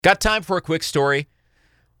Got time for a quick story?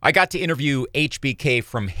 I got to interview HBK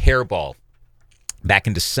from Hairball back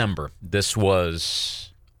in December. This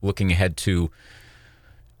was looking ahead to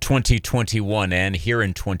 2021, and here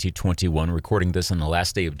in 2021, recording this on the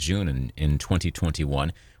last day of June in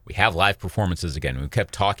 2021, we have live performances again. We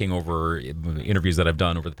kept talking over interviews that I've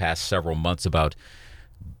done over the past several months about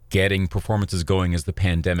getting performances going as the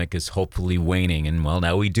pandemic is hopefully waning. And, well,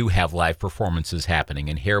 now we do have live performances happening,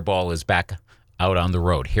 and Hairball is back out on the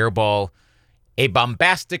road. Hairball, a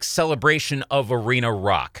bombastic celebration of arena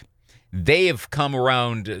rock. They have come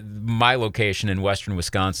around my location in western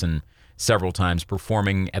Wisconsin several times,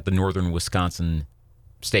 performing at the Northern Wisconsin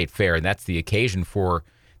State Fair, and that's the occasion for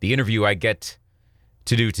the interview I get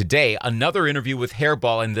to do today. Another interview with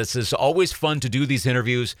Hairball, and this is always fun to do these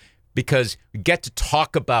interviews because we get to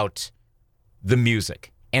talk about the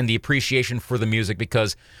music and the appreciation for the music,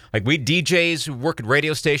 because like we DJs who work at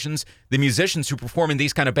radio stations, the musicians who perform in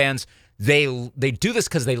these kind of bands, they do this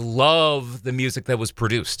because they love the music that was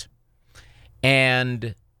produced.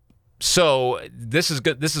 And so this is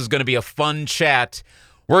good. This is going to be a fun chat.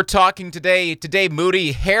 We're talking today,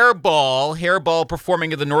 Moody, Hairball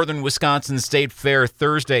performing at the Northern Wisconsin State Fair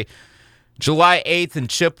Thursday, July 8th in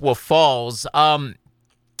Chippewa Falls.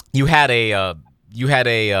 You had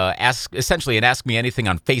essentially an Ask Me Anything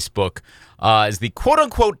on Facebook as the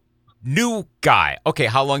quote-unquote new guy. Okay,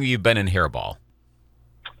 how long have you been in Hairball?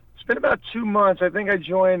 It's been about 2 months. I think I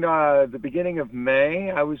joined the beginning of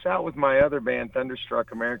May. I was out with my other band,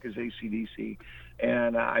 Thunderstruck, America's AC/DC,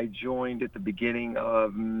 and I joined at the beginning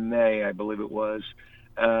of May, I believe it was.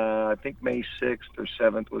 I think May 6th or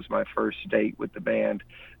 7th was my first date with the band,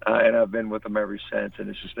 and I've been with them ever since, and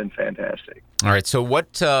it's just been fantastic. All right, so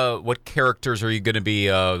what characters are you going to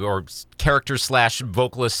be, or characters /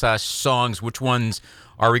 vocalists / songs, which ones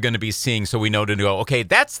are we going to be seeing so we know to go, okay,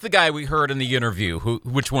 that's the guy we heard in the interview.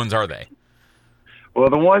 Which ones are they?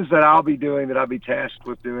 Well, the ones that I'll be tasked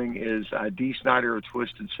with doing is Dee Snider of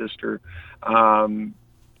Twisted Sister, Tom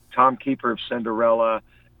Keeper of Cinderella,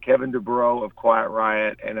 Kevin DeBro of Quiet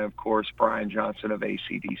Riot, and, of course, Brian Johnson of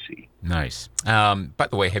AC/DC. Nice. By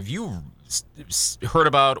the way, have you heard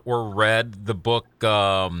about or read the book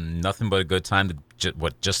Nothing But a Good Time,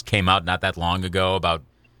 what just came out not that long ago, about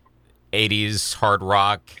 80s hard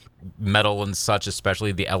rock, metal and such,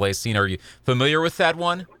 especially the LA scene? Are you familiar with that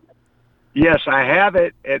one? Yes, I have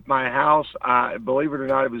it at my house. Believe it or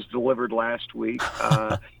not, it was delivered last week.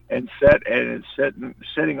 And it's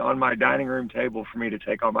sitting on my dining room table for me to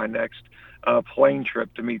take on my next plane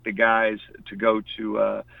trip to meet the guys to go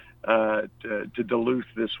to Duluth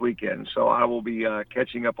this weekend. So I will be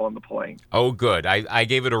catching up on the plane. Oh, good. I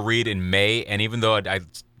gave it a read in May, and even though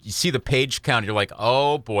you see the page count, you're like,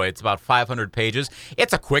 oh boy, it's about 500 pages.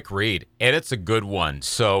 It's a quick read, and it's a good one.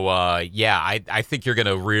 So I think you're going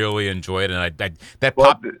to really enjoy it. And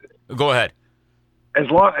go ahead. As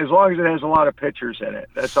long as it has a lot of pictures in it,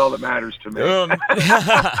 that's all that matters to me. Well,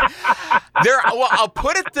 I'll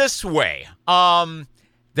put it this way: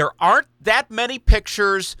 there aren't that many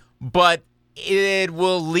pictures, but it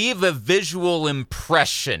will leave a visual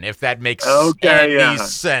impression, if that makes any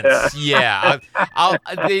sense. Yeah.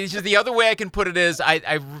 The other way I can put it is, I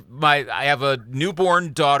have a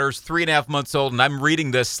newborn daughter's 3.5 months old, and I'm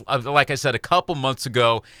reading this, like I said, a couple months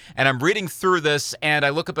ago, and I'm reading through this, and I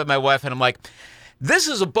look up at my wife, and I'm like, this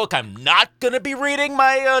is a book I'm not going to be reading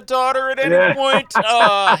my daughter at any point.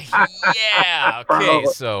 Okay,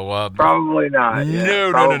 so probably not.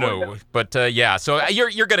 No. But so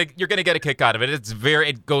you're gonna get a kick out of it.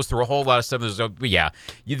 It goes through a whole lot of stuff. There's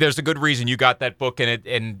a good reason you got that book in it,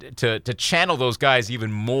 and to channel those guys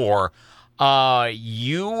even more.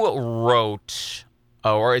 You wrote,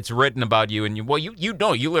 or it's written about you, and you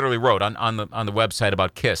literally wrote on the website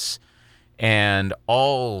about Kiss. And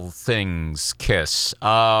all things Kiss.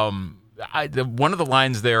 One of the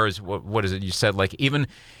lines there is, what is it? You said, like, even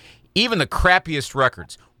the crappiest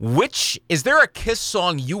records. Is there a Kiss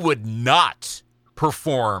song you would not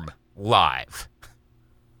perform live?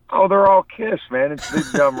 Oh, they're all Kiss, man. It's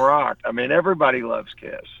big dumb rock. I mean, everybody loves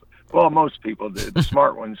Kiss. Well, most people do. The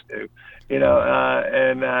smart ones do.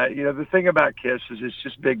 The thing about Kiss is it's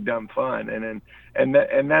just big dumb fun,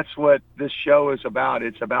 and that's what this show is about.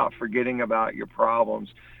 It's about forgetting about your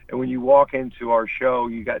problems. And when you walk into our show,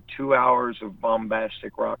 you got 2 hours of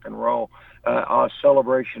bombastic rock and roll, a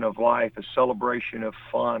celebration of life, a celebration of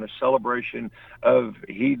fun, a celebration of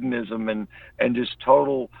hedonism, and just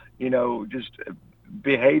total, just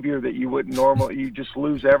behavior that you wouldn't normally. You just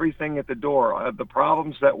lose everything at the door. The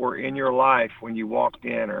problems that were in your life when you walked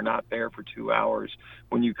in are not there for 2 hours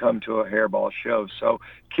when you come to a Hairball show. So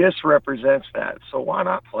Kiss represents that. So why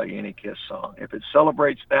not play any Kiss song? If it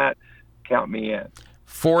celebrates that, count me in.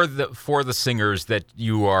 For the singers that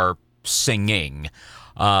you are singing,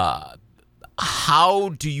 how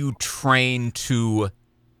do you train to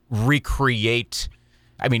recreate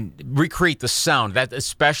the sound, that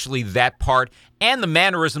especially that part, and the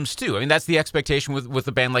mannerisms too? I mean, that's the expectation with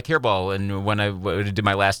a band like Hairball. And when I did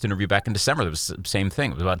my last interview back in December, it was the same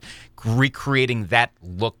thing. It was about recreating that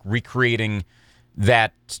look, recreating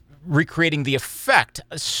the effect.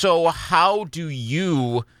 So how do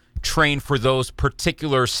you train for those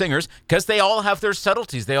particular singers? Because they all have their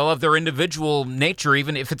subtleties. They all have their individual nature,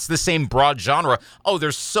 even if it's the same broad genre. Oh,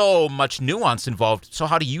 there's so much nuance involved. So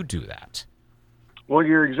how do you do that? Well,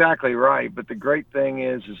 you're exactly right. But the great thing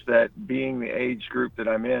is that being the age group that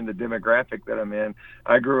I'm in, the demographic that I'm in,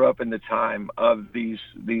 I grew up in the time of these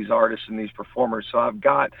artists and these performers. So I've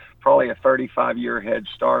got probably a 35-year head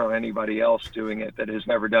start on anybody else doing it that has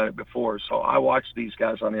never done it before. So I watched these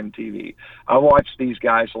guys on MTV. I watched these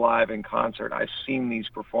guys live in concert. I've seen these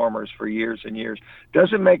performers for years and years.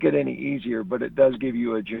 Doesn't make it any easier, but it does give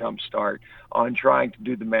you a jump start on trying to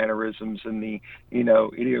do the mannerisms and the,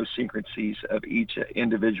 idiosyncrasies of each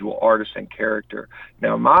individual artist and character.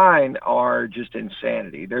 Now, mine are just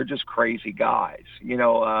insanity. They're just crazy guys.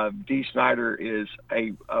 Dee Snider is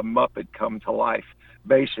a Muppet come to life,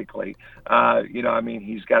 basically.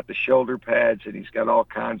 He's got the shoulder pads and he's got all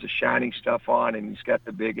kinds of shiny stuff on and he's got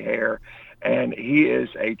the big hair. And he is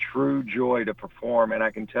a true joy to perform. And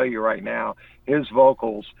I can tell you right now, his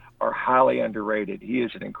vocals are highly underrated. He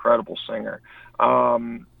is an incredible singer.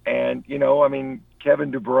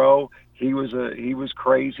 Kevin Dubrow, he was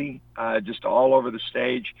crazy, just all over the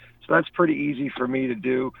stage. So that's pretty easy for me to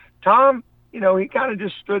do. Tom, he kind of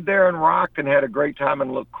just stood there and rocked and had a great time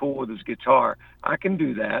and looked cool with his guitar. I can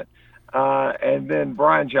do that. And then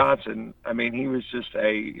Brian Johnson, he was just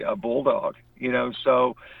a bulldog,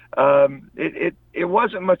 so it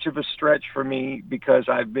wasn't much of a stretch for me because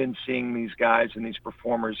I've been seeing these guys and these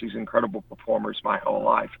performers, these incredible performers my whole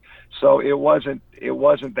life. So it wasn't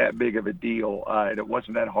that big of a deal. And it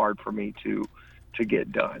wasn't that hard for me to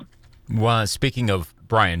get done. Well, speaking of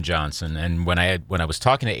Brian Johnson, and when I was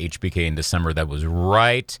talking to HBK in December, that was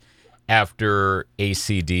right after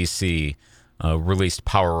AC/DC released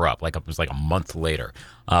Power Up, it was like a month later.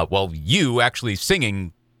 You actually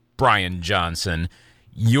singing Brian Johnson,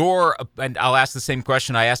 and I'll ask the same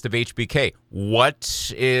question I asked of HBK.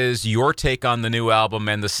 What is your take on the new album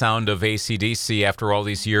and the sound of AC/DC after all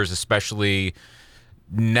these years, especially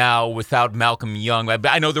now without Malcolm Young?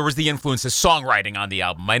 I know there was the influence of songwriting on the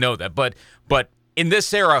album. I know that. But in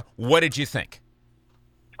this era, what did you think?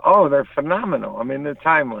 Oh, they're phenomenal. They're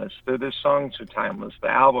timeless. Their songs are timeless. The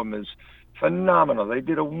album is phenomenal. They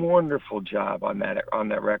did a wonderful job on that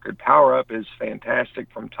record. Power Up is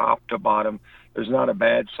fantastic from top to bottom. There's not a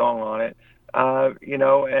bad song on it.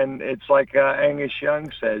 And it's like Angus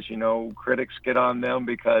Young says, critics get on them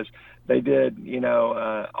because they did, they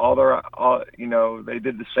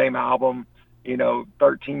did the same album,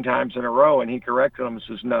 13 times in a row, and he corrected them and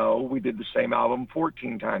says, no, we did the same album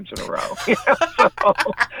 14 times in a row.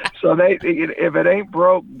 So if it ain't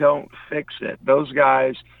broke, don't fix it. Those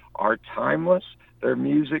guys are timeless. Their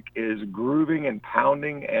music is grooving and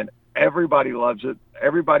pounding, and everybody loves it.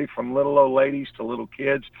 Everybody from little old ladies to little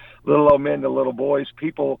kids, little old men to little boys,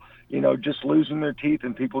 people, just losing their teeth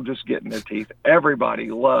and people just getting their teeth.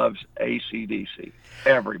 Everybody loves AC/DC.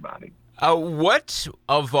 Everybody. What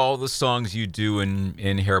of all the songs you do in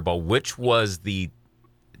Hairball, which was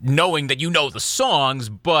knowing that the songs,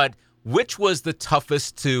 but which was the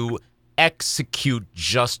toughest to execute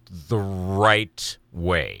just the right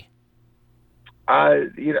way?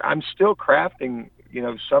 I'm still crafting,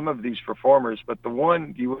 some of these performers, but the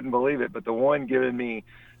one, you wouldn't believe it, but the one giving me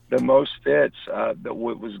the most fits that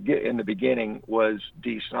was in the beginning was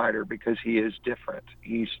Dee Snider, because he is different.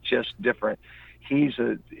 He's just different. He's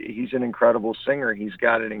an incredible singer. He's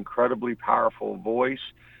got an incredibly powerful voice.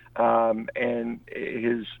 And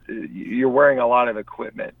you're wearing a lot of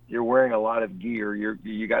equipment. You're wearing a lot of gear.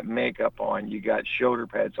 You got makeup on, you got shoulder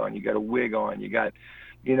pads on, you got a wig on, you got,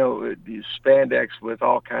 these spandex with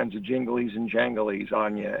all kinds of jinglies and janglies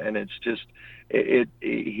on you. And it's just,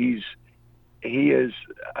 he is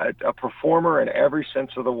a performer in every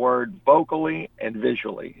sense of the word, vocally and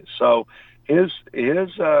visually. So his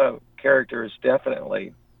character is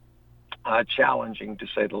definitely challenging, to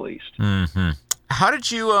say the least. Mm-hmm. How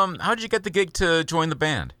did you get the gig to join the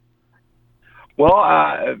band?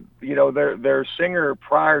 Well, their singer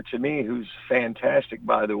prior to me, who's fantastic,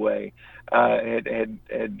 by the way,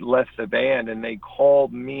 had left the band, and they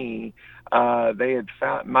called me. They had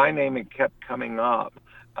found my name had kept coming up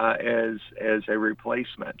as a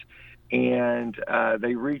replacement, and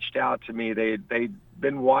they reached out to me. They'd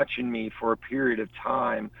been watching me for a period of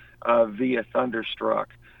time via Thunderstruck,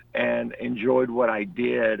 and enjoyed what I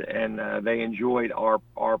did, and they enjoyed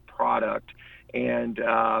our product, and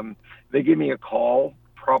they give me a call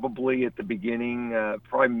probably at the beginning,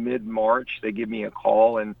 probably mid-March. They give me a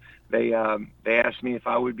call, and they asked me if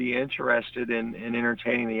I would be interested in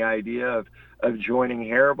entertaining the idea of joining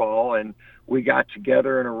Hairball, and we got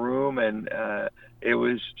together in a room, and it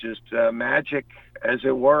was just magic, as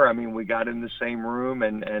it were. I mean, we got in the same room,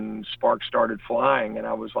 and sparks started flying, and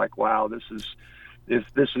I was like, wow, this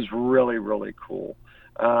is really, really cool.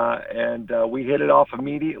 And we hit it off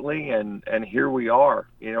immediately, and here we are.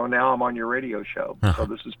 Now I'm on your radio show, so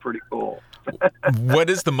this is pretty cool. What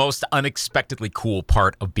is the most unexpectedly cool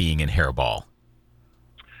part of being in Hairball?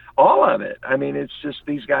 All of it. I mean, it's just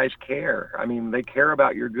these guys care. I mean, they care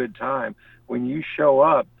about your good time. When you show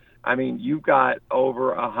up, I mean, you've got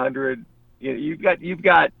over 100. You've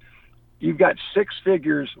got six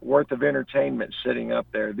figures worth of entertainment sitting up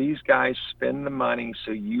there. These guys spend the money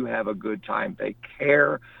so you have a good time. They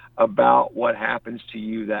care about what happens to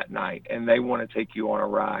you that night, and they want to take you on a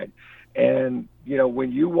ride. And,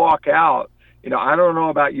 when you walk out, I don't know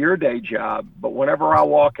about your day job, but whenever I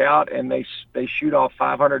walk out and they shoot off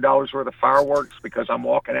 $500 worth of fireworks because I'm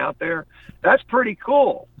walking out there, that's pretty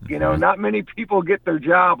cool. Not many people get their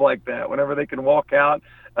job like that, whenever they can walk out.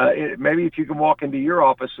 Maybe if you can walk into your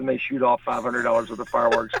office and they shoot off $500 worth of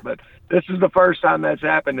fireworks, but this is the first time that's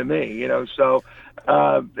happened to me, so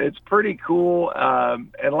it's pretty cool.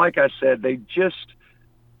 And like I said,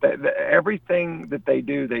 everything that they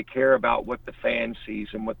do, they care about what the fan sees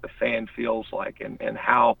and what the fan feels like, and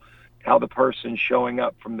how the person showing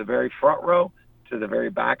up from the very front row to the very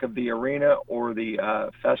back of the arena or the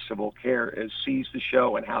festival sees the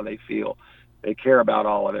show and how they feel. They care about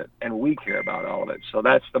all of it, and we care about all of it. So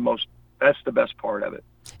that's the best part of it.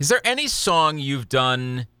 Is there any song you've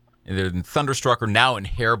done either in Thunderstruck or now in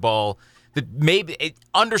Hairball that maybe,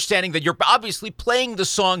 understanding that you're obviously playing the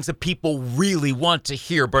songs that people really want to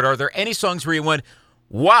hear, but are there any songs where you went,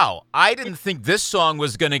 wow, I didn't think this song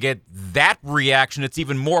was going to get that reaction. It's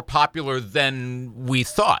even more popular than we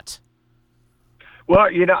thought. Well,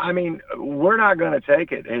 I mean, We're Not Gonna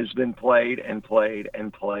Take It has been played and played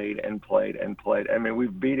and played and played and played. I mean,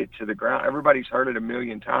 we've beat it to the ground. Everybody's heard it a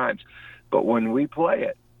million times. But when we play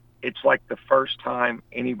it, it's like the first time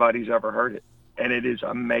anybody's ever heard it. And it is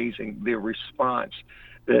amazing, the response.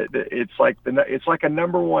 It's like a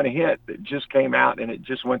number one hit that just came out and it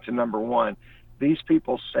just went to number one. These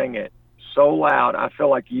people sing it so loud. I feel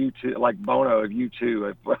like U2, like Bono of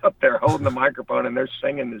U2, up there holding the microphone, and they're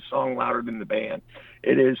singing this song louder than the band.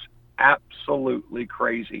 It is absolutely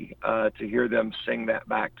crazy to hear them sing that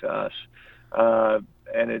back to us,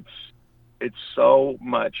 and it's so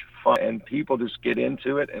much fun, and people just get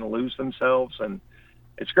into it and lose themselves, and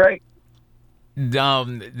it's great.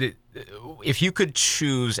 If you could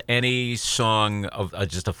choose any song of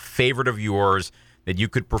just a favorite of yours that you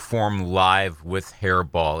could perform live with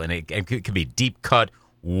Hairball, and it could be deep cut,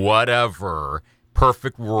 whatever,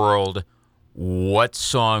 perfect world, what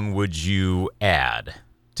song would you add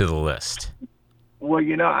to the list? Well,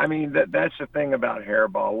 I mean, that's the thing about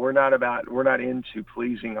Hairball. We're not into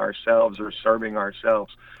pleasing ourselves or serving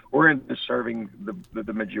ourselves. We're into serving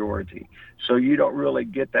the majority. So you don't really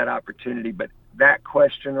get that opportunity. But that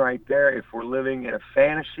question right there, if we're living in a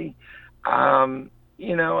fantasy, I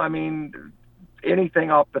mean, anything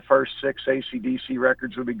off the first 6 AC/DC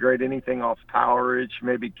records would be great. Anything off Powerage,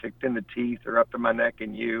 maybe Kicked in the Teeth or Up to My Neck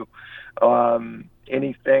in You.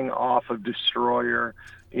 Anything off of Destroyer,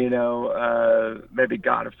 maybe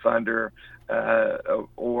God of Thunder,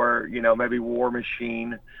 or, maybe War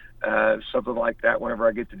Machine, something like that whenever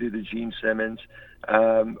I get to do the Gene Simmons.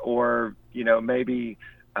 Or, maybe,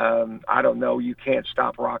 I don't know, You Can't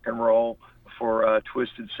Stop Rock and Roll for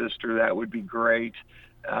Twisted Sister. That would be great.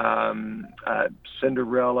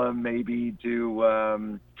 Cinderella, maybe do I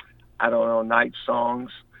don't know, Night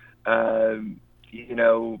Songs.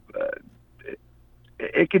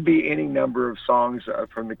 It could be any number of songs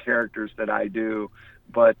from the characters that I do,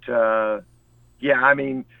 but I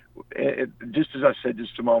mean, just as I said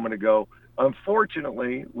just a moment ago,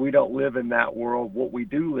 unfortunately we don't live in that world. What we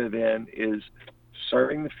do live in is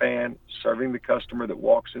serving the fan, serving the customer that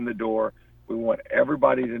walks in the door We want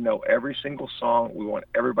everybody to know every single song. We want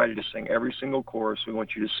everybody to sing every single chorus. We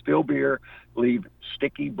want you to spill beer, leave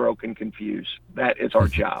sticky, broken, confused. That is our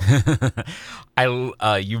job.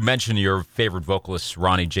 You mentioned your favorite vocalist,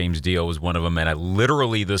 Ronnie James Dio, was one of them, and I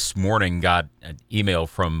literally this morning got an email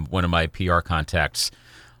from one of my PR contacts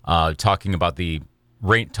talking about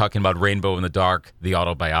Rainbow in the Dark, the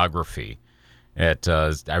autobiography.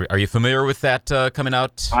 Are you familiar with that coming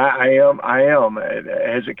out? I am.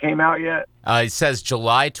 Has it came out yet? It says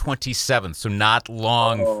July 27th, so not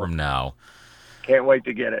long from now. Can't wait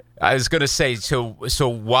to get it. I was going to say, so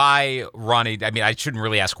why Ronnie? I mean, I shouldn't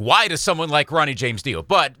really ask why does someone like Ronnie James Dio,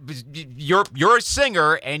 but you're a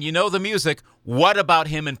singer and you know the music. What about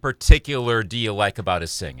him in particular do you like about his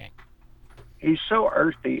singing? He's so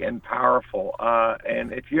earthy and powerful,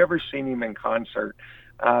 and if you ever seen him in concert,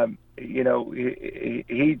 you know,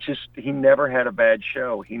 he never had a bad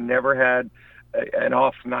show. He never had an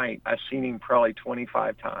off night. I've seen him probably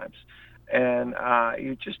 25 times. And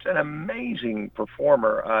he's just an amazing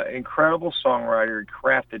performer, incredible songwriter,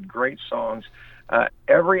 crafted great songs.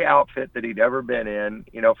 Every outfit that he'd ever been in,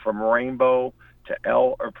 you know, from Rainbow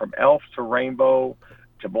to from Elf to Rainbow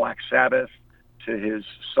to Black Sabbath to his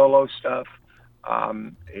solo stuff,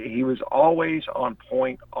 he was always on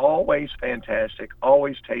point, always fantastic,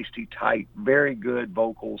 always tasty, tight, very good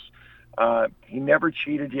vocals. He never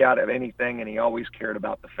cheated you out of anything, and he always cared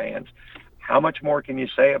about the fans. How much more can you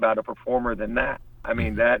say about a performer than that? I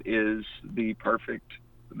mean, that is the perfect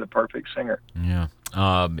singer. Yeah.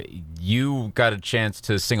 You got a chance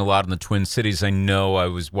to sing a lot in the Twin Cities. I know I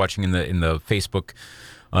was watching in the Facebook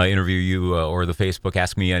interview you or the Facebook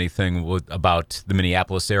Ask Me Anything about the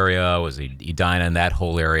Minneapolis area, was Edina and that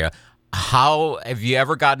whole area. How have you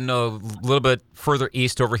ever gotten a little bit further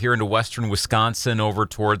east over here into western Wisconsin, over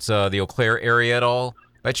towards the Eau Claire area at all,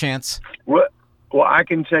 by chance? Well, I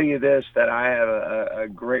can tell you this, that I have a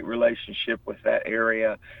great relationship with that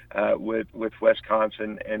area, with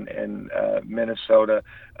Wisconsin and Minnesota,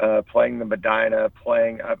 playing the Medina,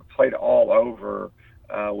 I've played all over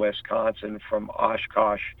Wisconsin, from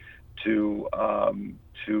Oshkosh to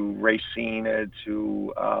Racine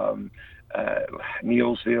to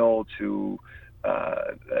Neillsville to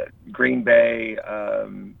Green Bay,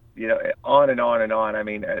 you know, on and on and on. I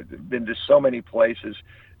mean, I've been to so many places.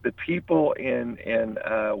 The people in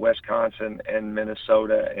Wisconsin and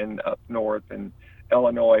Minnesota and up north and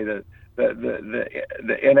Illinois, the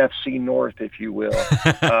NFC North, if you will,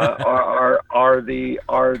 are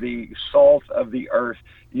the salt of the earth.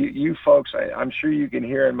 You folks, I'm sure you can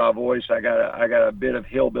hear in my voice. I got a bit of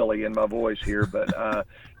hillbilly in my voice here, but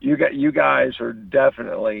you guys are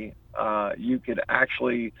definitely. You could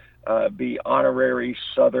actually be honorary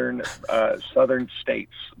Southern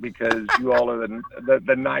states, because you all are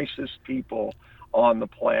the nicest people on the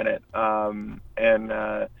planet, and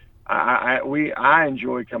I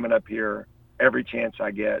enjoy coming up here every chance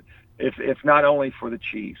I get, if not only for the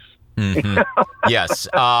cheese. Mm-hmm. Yes,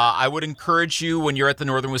 I would encourage you when you're at the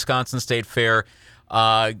Northern Wisconsin State Fair.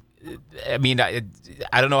 I mean, I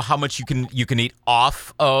don't know how much you can eat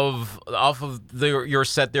off of your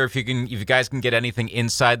set there, if you guys can get anything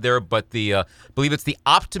inside there, but I believe it's the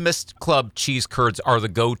Optimist Club cheese curds are the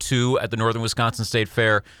go-to at the Northern Wisconsin State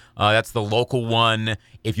Fair. That's the local one.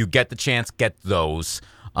 If you get the chance, get those.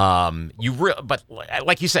 But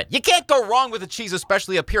like you said, you can't go wrong with the cheese,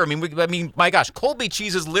 especially up here. I mean, my gosh, Colby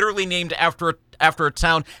cheese is literally named after a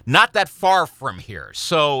town not that far from here.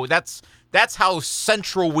 So that's how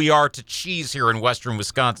central we are to cheese here in western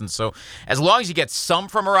Wisconsin. So as long as you get some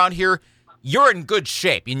from around here, you're in good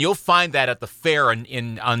shape, and you'll find that at the fair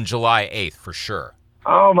on July 8th for sure.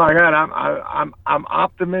 Oh my God, I'm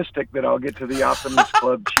optimistic that I'll get to the Optimist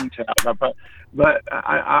Club cheese house. But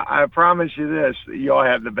I promise you this: you all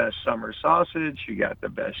have the best summer sausage. You got the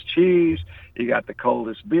best cheese. You got the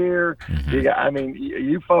coldest beer. Mm-hmm.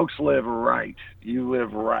 You folks live right. You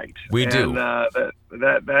live right. We do.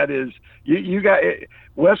 That is you got it.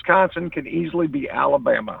 Wisconsin can easily be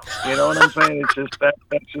Alabama. You know what I'm saying? It's just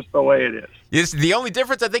that's just the way it is. The only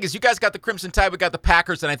difference, I think, is you guys got the Crimson Tide, we got the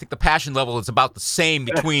Packers, and I think the passion level is about the same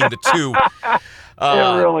between the two.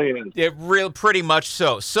 It really is. It pretty much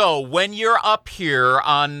so. So when you're up here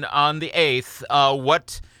on the 8th,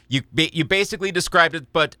 what you basically described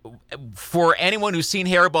it, but for anyone who's seen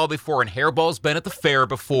Hairball before, and Hairball's been at the fair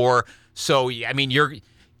before, so I mean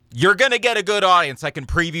you're going to get a good audience. I can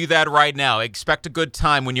preview that right now. Expect a good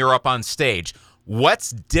time when you're up on stage.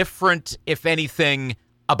 What's different, if anything,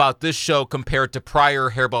 about this show compared to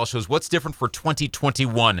prior Hairball shows? What's different for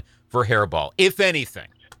 2021 for Hairball, if anything?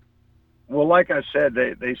 Well, like I said,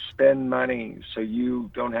 they spend money so you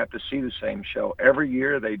don't have to see the same show. Every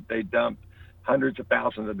year they dump hundreds of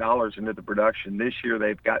thousands of dollars into the production. This year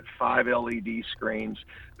they've got 5 LED screens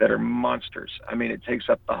that are monsters. I mean, it takes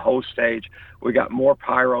up the whole stage. We got more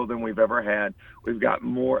pyro than we've ever had. We've got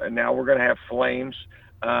more, and now we're going to have flames.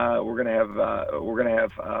 We're going to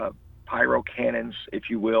have pyro cannons, if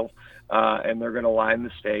you will, and they're going to line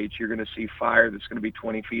the stage. You're going to see fire that's going to be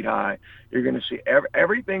 20 feet high. You're going to see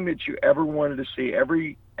everything that you ever wanted to see,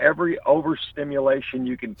 every overstimulation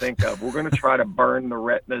you can think of. We're going to try to burn the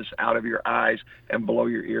retinas out of your eyes and blow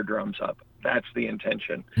your eardrums up. That's the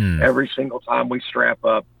intention. Every single time we strap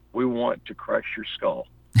up, we want to crush your skull.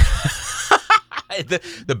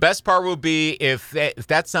 The best part will be if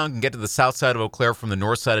that sound can get to the south side of Eau Claire from the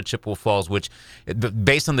north side of Chippewa Falls, which,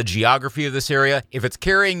 based on the geography of this area, if it's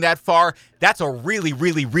carrying that far, that's a really,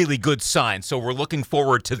 really, really good sign. So we're looking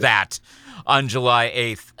forward to that on July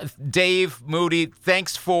 8th. Dave, Moody,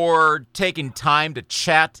 thanks for taking time to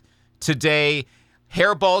chat today.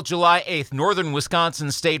 Hairball, July 8th, Northern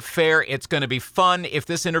Wisconsin State Fair. It's going to be fun. If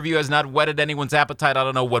this interview has not whetted anyone's appetite, I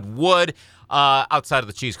don't know what would, outside of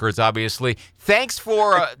the cheese curds, obviously. Thanks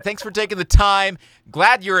for taking the time.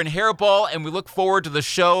 Glad you're in Hairball, and we look forward to the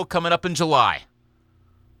show coming up in July.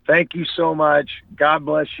 Thank you so much. God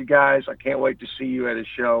bless you guys. I can't wait to see you at a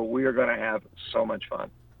show. We are going to have so much fun.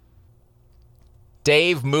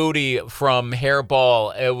 Dave Moody from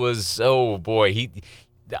Hairball. It was, oh boy,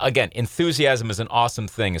 Again, enthusiasm is an awesome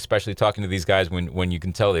thing, especially talking to these guys when you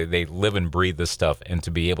can tell they live and breathe this stuff, and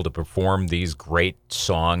to be able to perform these great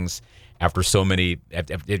songs after so many,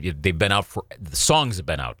 they've been out for, the songs have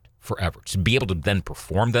been out forever. To be able to then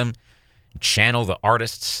perform them, channel the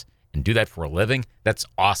artists, and do that for a living, that's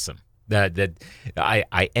awesome.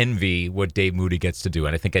 I envy what Dave Moody gets to do,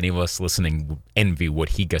 and I think any of us listening envy what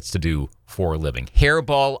he gets to do for a living.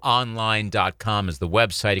 Hairballonline.com is the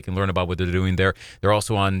website. You can learn about what they're doing there. They're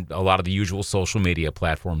also on a lot of the usual social media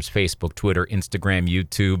platforms, Facebook, Twitter, Instagram,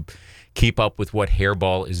 YouTube. Keep up with what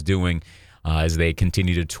Hairball is doing as they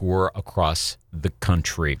continue to tour across the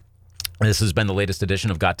country. This has been the latest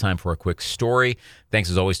edition of Got Time for a Quick Story. Thanks,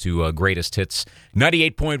 as always, to Greatest Hits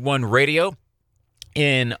 98.1 Radio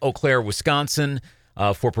in Eau Claire, Wisconsin,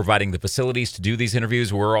 for providing the facilities to do these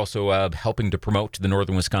interviews. We're also helping to promote the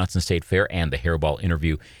Northern Wisconsin State Fair and the Hairball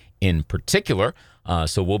interview in particular.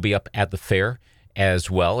 So we'll be up at the fair as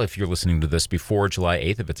well. If you're listening to this before July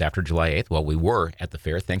 8th, if it's after July 8th, well, we were at the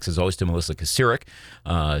fair. Thanks, as always, to Melissa Kasirik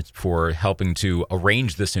for helping to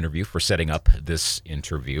arrange this interview, for setting up this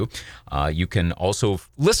interview. You can also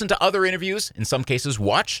listen to other interviews, in some cases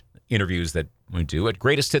watch interviews that we do at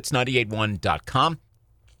greatesthits981.com.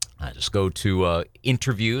 Just go to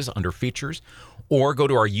interviews under features, or go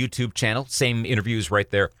to our YouTube channel. Same interviews right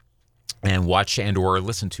there, and watch and or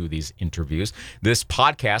listen to these interviews. This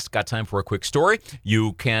podcast, Got Time for a Quick Story,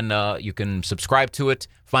 you can subscribe to it,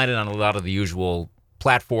 find it on a lot of the usual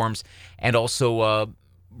platforms, and also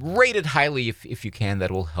rate it highly if you can. That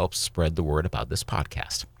will help spread the word about this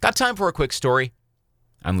podcast. Got Time for a Quick Story.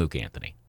 I'm Luke Anthony.